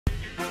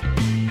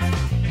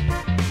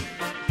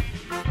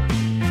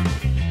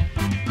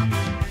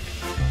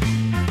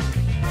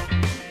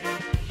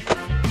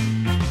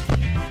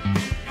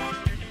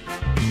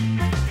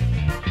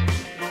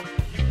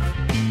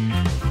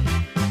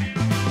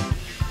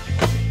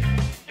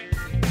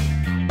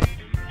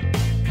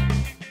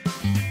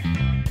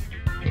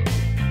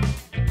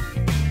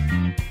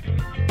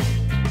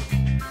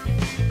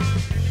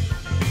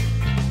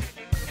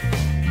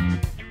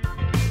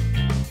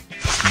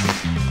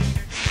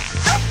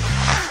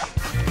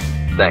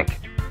stank.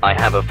 I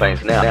have a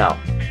face now.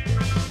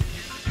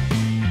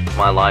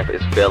 My life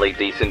is fairly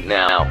decent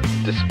now,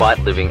 despite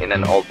living in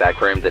an old back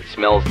room that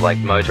smells like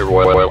motor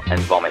oil and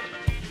vomit.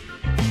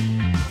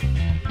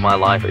 My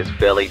life is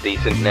fairly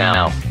decent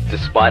now,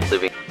 despite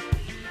living.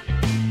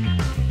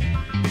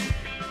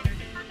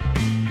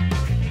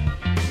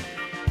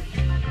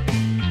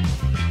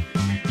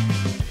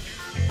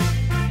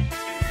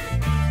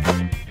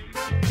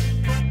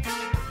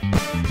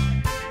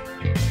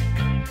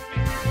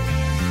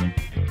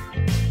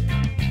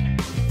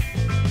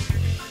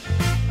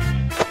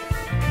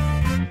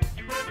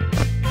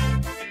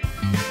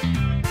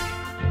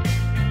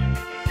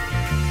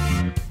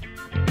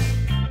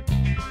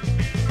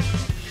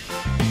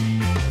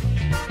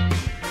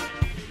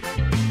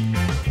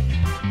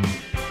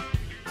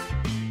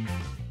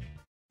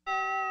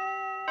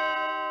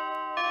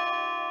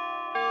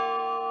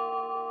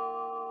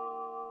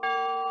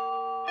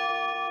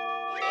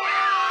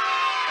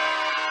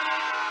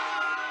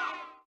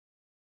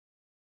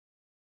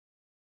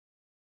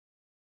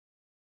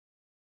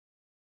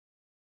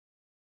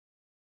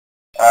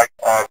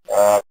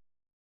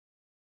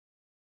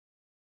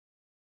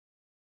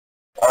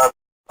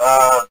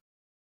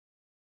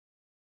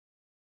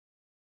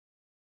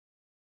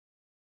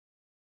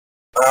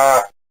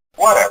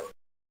 Whatever.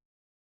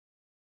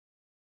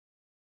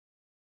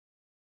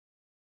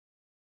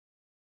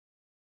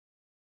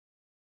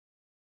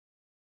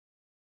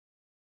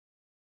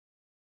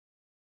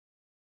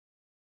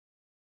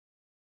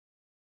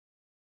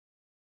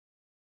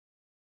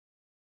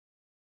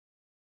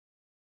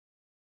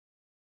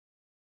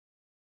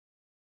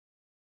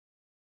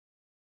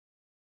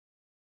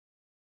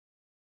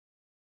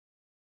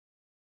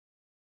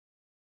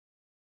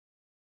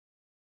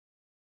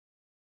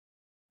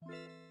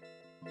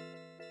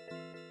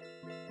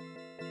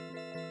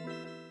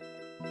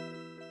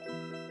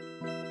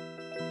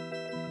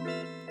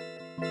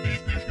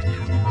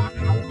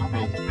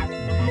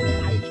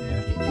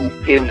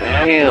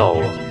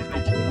 Inhale.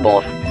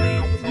 Both.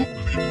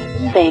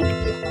 Think.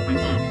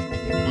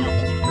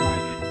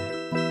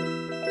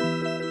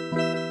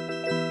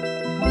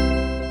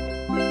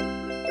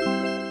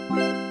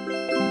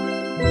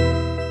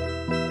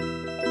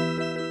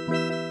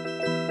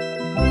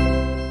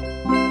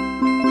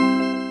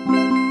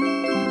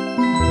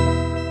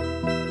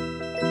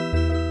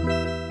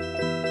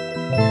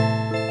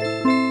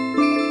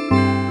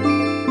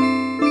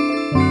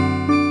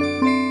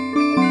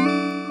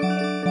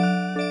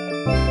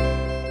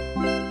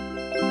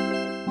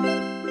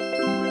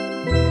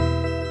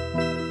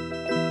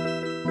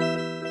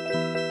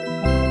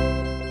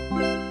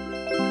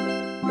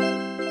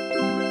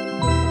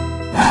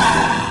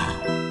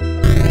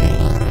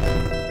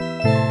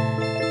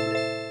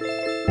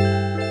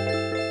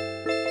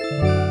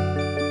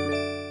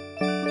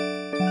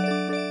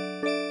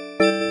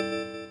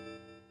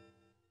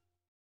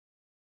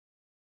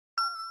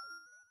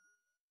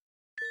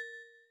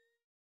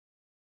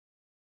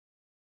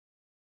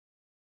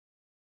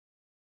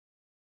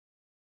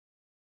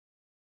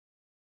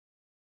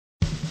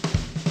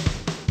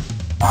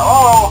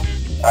 Hello?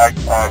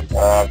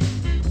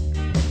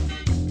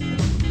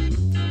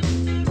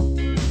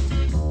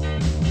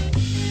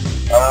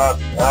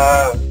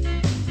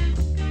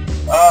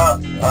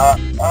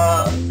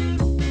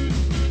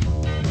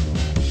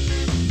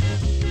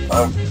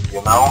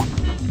 You know?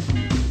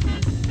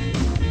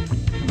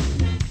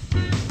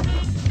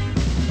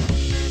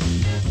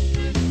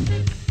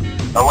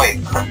 Oh, wait.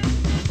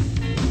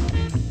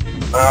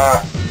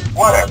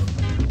 Whatever.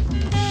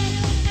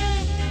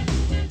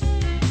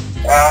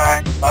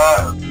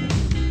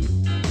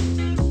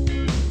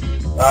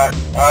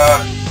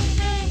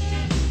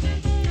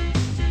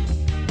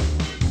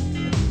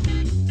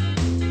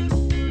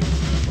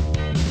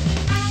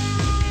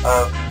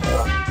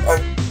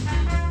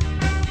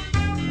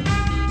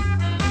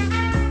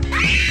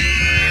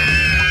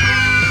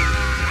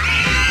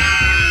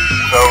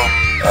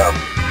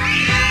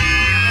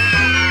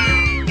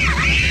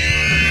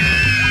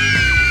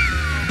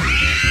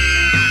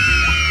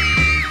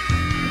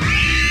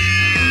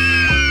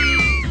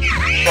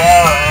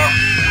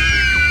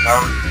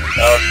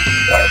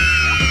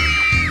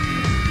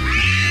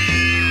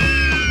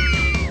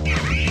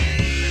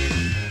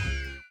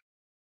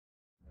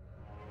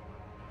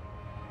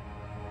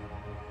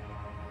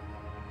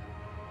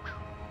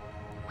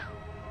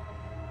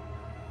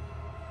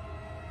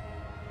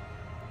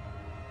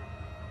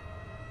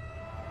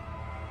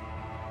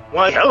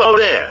 Why, hello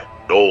there,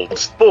 old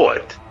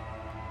sport.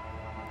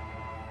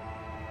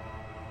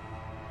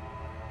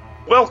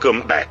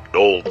 Welcome back,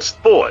 old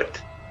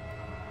sport.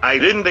 I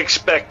didn't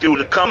expect you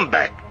to come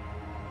back.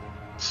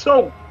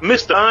 So,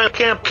 mister, I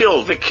can't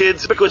kill the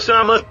kids because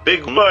I'm a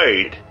big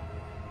bird.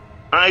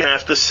 I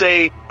have to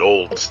say,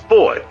 old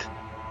sport,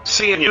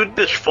 seeing you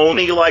dish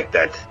phony like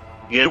that,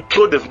 you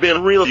could have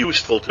been real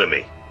useful to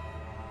me.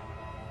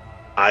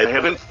 I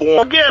haven't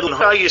forgotten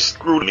how you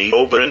screwed me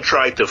over and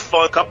tried to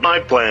fuck up my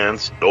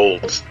plans,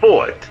 old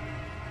sport.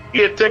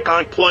 You think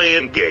I'm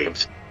playing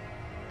games?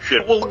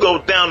 Shit will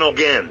go down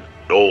again,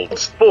 old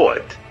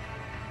sport.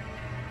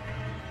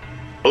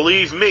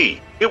 Believe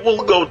me, it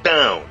will go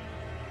down.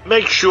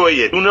 Make sure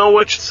you know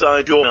which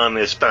side you're on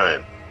this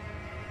time.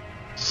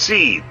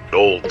 See,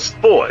 old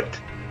sport,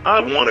 I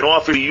want to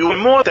offer you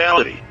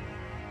immortality.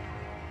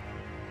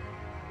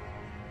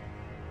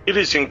 It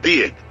is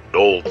indeed,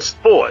 old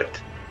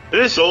sport.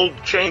 This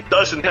old chain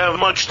doesn't have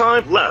much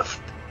time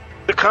left.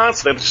 The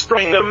constant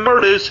string of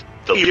murders,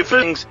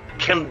 things,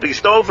 can be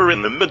over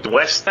in the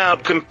Midwest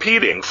out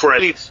competing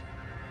Freddy's.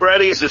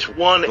 Freddy's is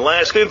one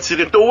last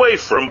incident away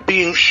from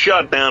being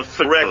shut down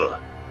forever.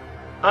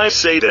 I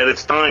say that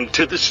it's time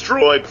to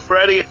destroy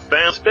Freddy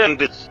fast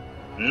and it's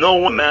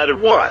no matter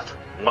what.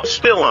 We're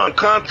still on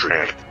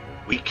contract.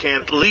 We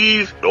can't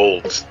leave,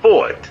 old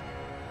sport.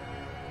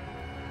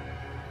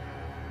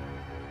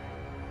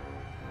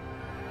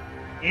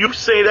 You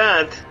say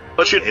that,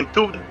 but you're in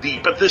too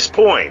deep at this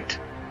point.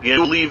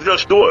 You leave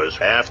those doors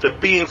after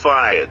being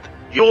fired.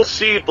 You'll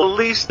see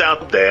police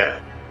out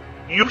there.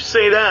 You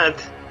say that,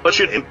 but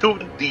you're in too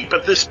deep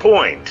at this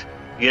point.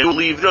 You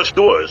leave those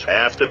doors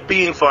after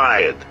being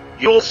fired.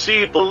 You'll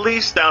see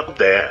police out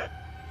there.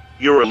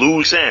 You're a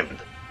loose end.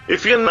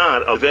 If you're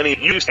not of any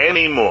use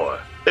anymore,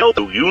 they'll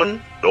do you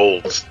an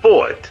old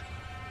sport.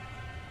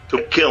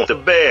 To kill the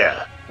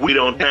bear, we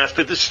don't have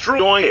to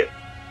destroy it.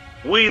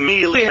 We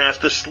merely have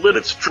to slit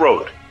its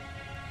throat.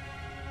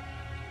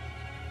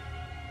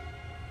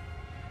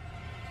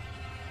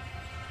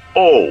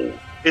 Oh,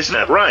 isn't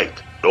that right,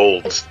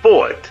 old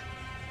sport?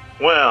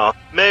 Well,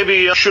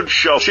 maybe I should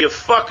shut your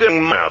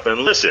fucking mouth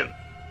and listen.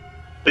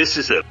 This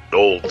is it,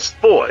 old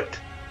sport.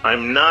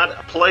 I'm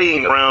not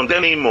playing around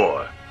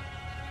anymore.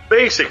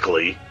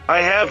 Basically,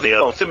 I have the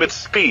ultimate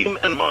scheme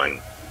in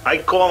mind. I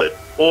call it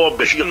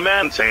Aubergine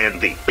Man's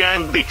handy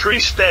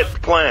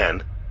three-step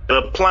plan.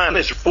 The plan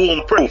is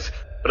foolproof,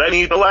 but I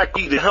need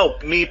Blackie to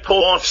help me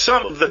pull off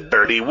some of the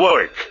dirty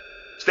work.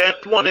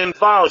 Step 1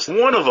 involves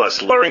one of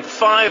us luring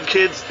 5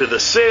 kids to the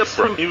safe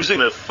room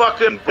using a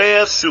fucking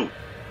bear suit.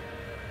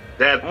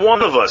 That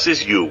one of us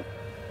is you.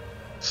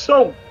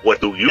 So,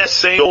 what do you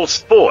say, old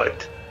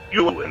sport?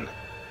 You win.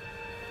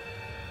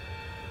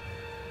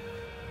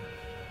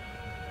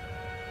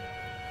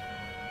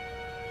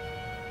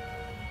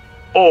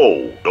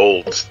 Oh,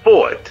 old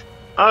sport.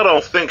 I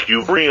don't think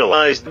you've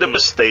realized the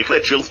mistake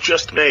that you've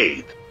just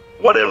made.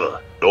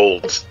 Whatever,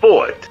 old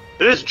sport.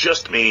 This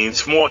just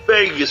means more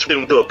Vegas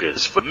than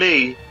hookers for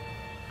me.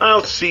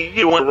 I'll see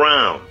you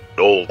around,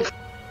 old.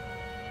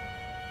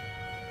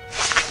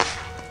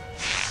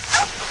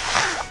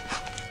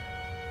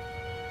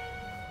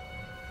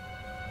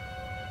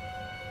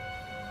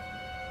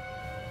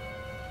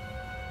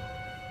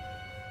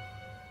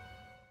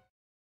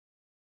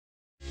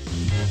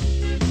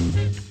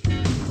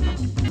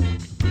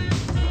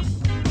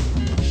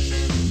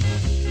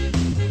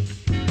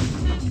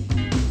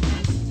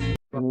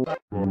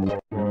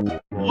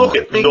 Look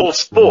at me, old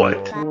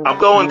sport. I'm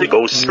going to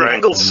go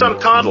strangle some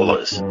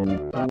toddlers.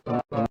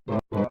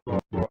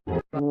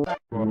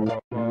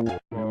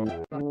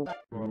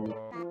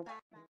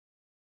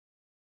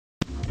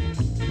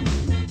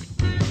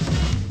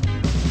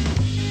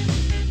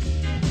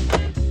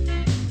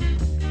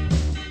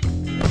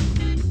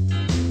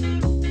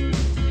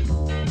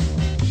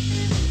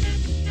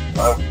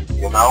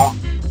 You know?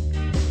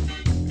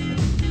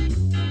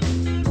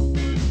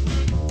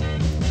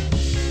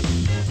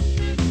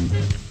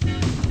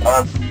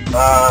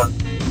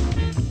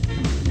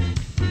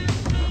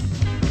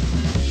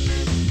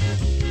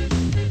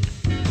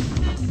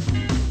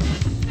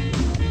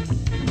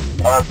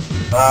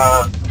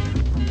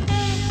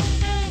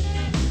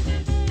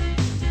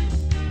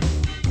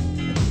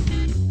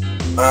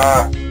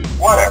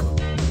 Whatever.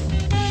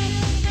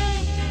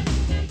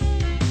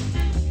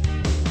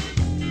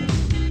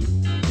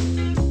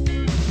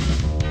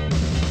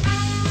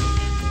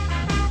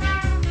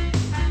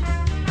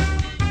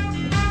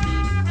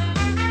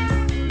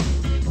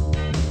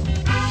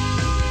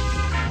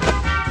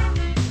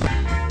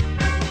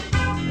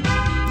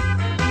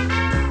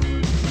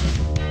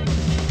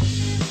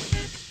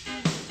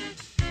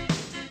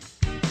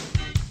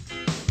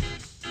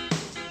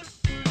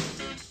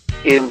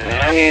 In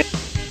hand.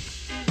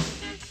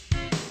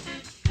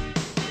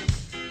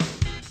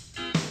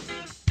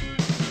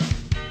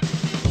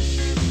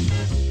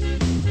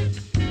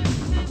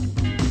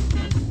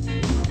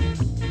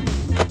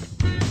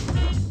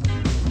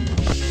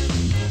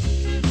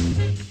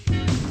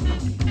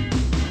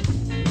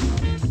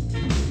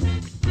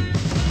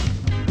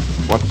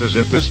 What is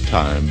it this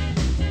time?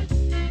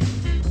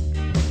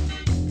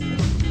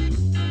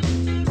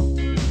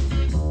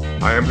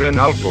 I am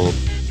Ronaldo.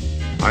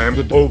 I am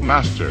the doll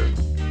master.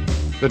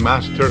 The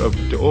master of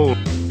the doll.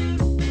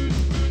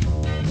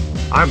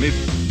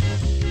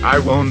 I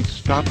won't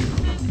stop you.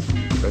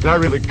 But I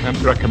really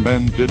can't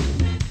recommend it.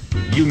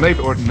 You may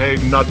or may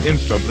not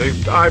instantly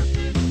die.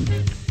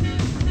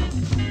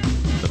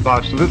 The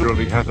boss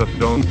literally has a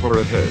throne for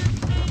a head.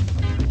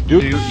 Do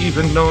you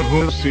even know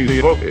who the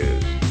CEO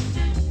is?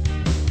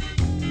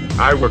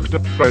 I worked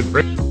at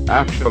Freddy,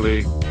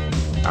 actually,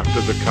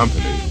 after the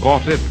company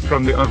bought it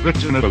from the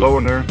original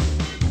owner.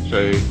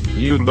 Say,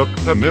 you look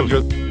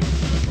familiar.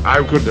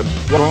 I could have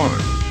sworn.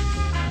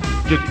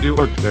 Did you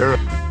work there?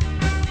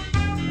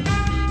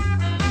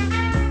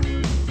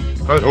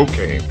 But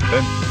okay,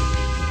 then.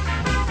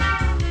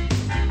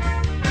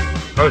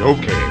 But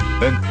okay,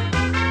 then.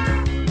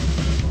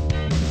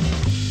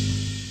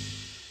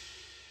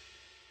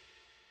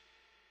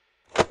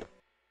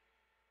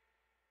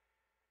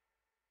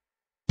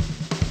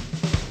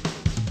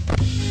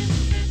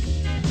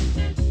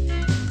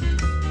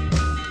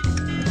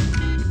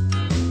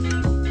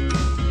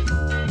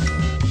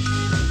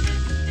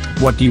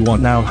 What do you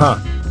want now, huh?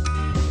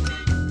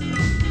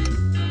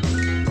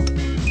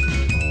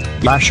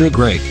 Yeah, sure,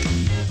 great.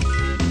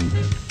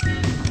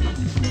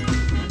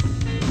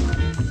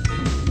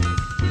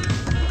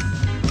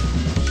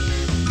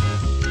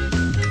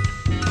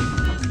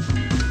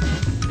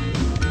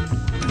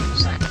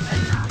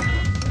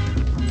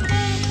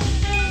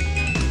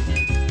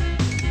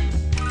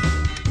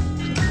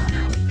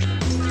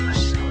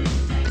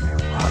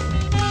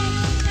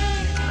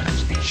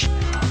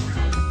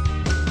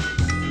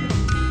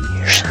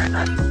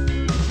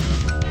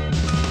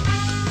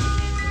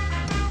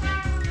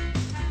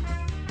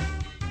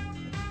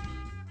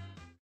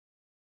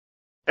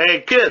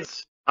 Hey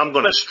kids, I'm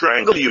gonna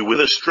strangle you with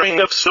a string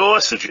of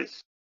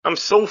sausages. I'm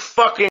so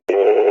fucking...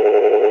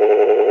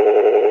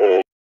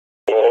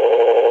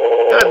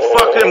 God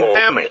fucking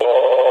damn it.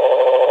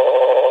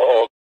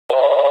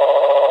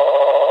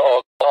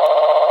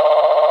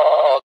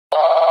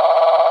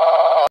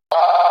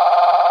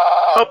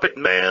 Puppet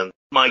Man,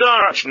 my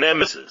arch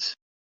nemesis.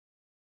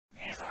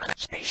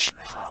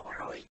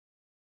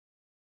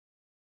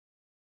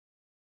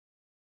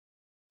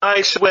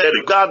 I swear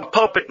to God,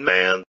 Puppet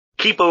Man,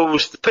 keep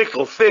those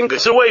pickle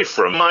fingers away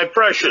from my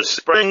precious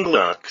spring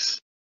locks.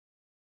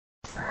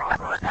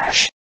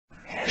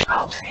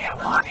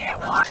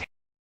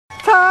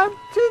 Time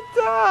to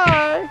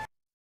die!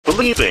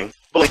 Believing,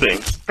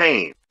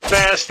 pain,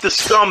 fast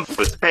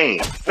discomfort, pain,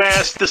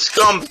 fast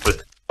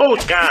discomfort. Oh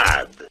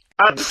God,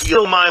 I'd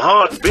feel my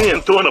heart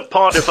being torn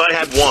apart if I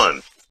had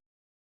one.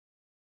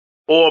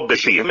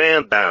 Aubergine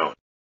Man down.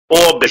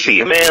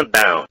 Aubergine Man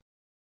down.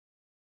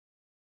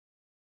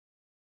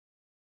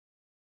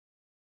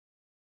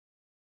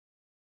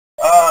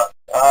 Uh,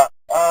 uh,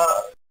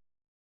 uh,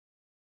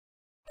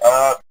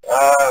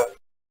 uh,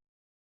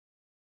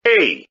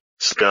 Hey,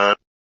 Scott,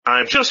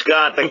 I've just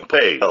got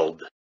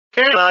impaled.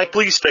 Can I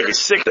please take a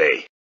sick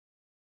day?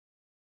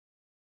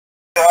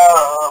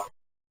 uh,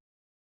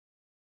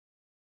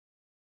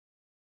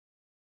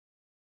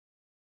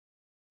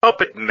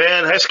 Puppet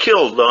Man has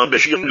killed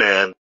Aubergine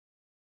Man.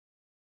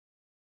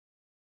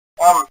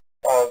 um,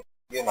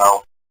 you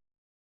know,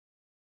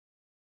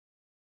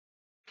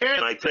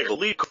 Can I take a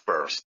leak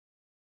first?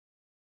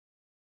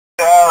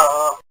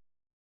 uh,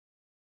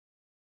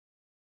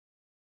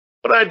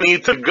 But I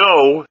need to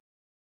go.